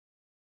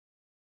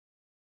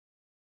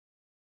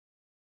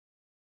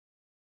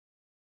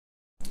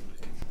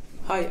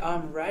Hi,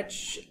 I'm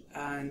Raj,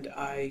 and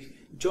I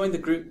joined the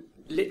group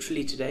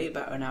literally today,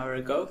 about an hour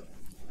ago.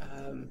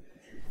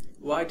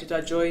 Why did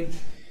I join?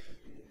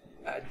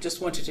 I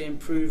just wanted to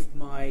improve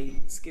my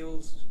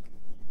skills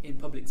in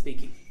public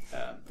speaking.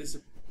 This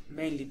is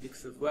mainly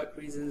because of work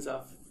reasons.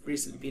 I've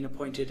recently been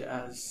appointed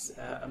as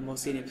a more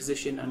senior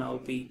position, and I'll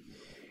be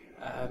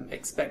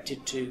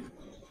expected to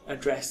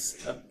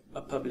address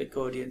a public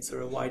audience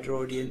or a wider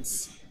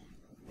audience.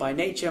 By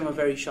nature, I'm a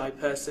very shy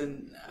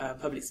person.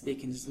 Public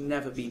speaking has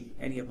never been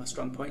any of my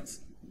strong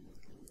points.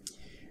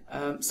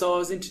 So I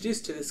was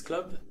introduced to this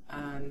club,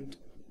 and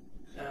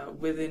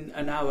within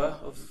an hour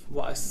of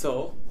what I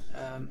saw,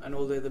 and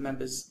all the other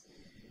members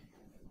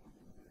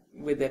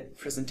with their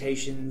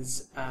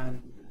presentations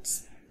and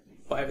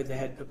whatever they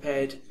had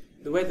prepared,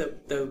 the way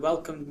that they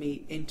welcomed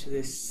me into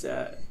this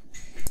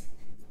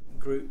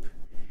group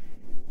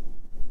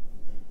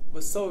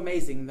was so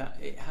amazing that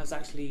it has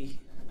actually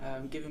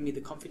given me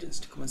the confidence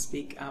to come and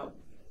speak out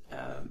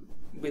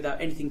without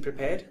anything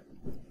prepared,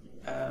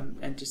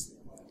 and just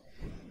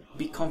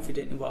be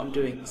confident in what I'm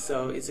doing.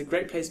 So it's a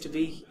great place to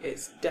be.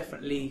 It's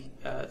definitely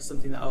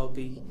something that I'll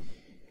be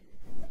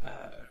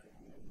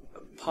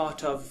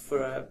part of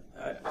for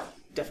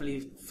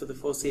definitely for the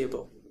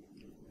foreseeable.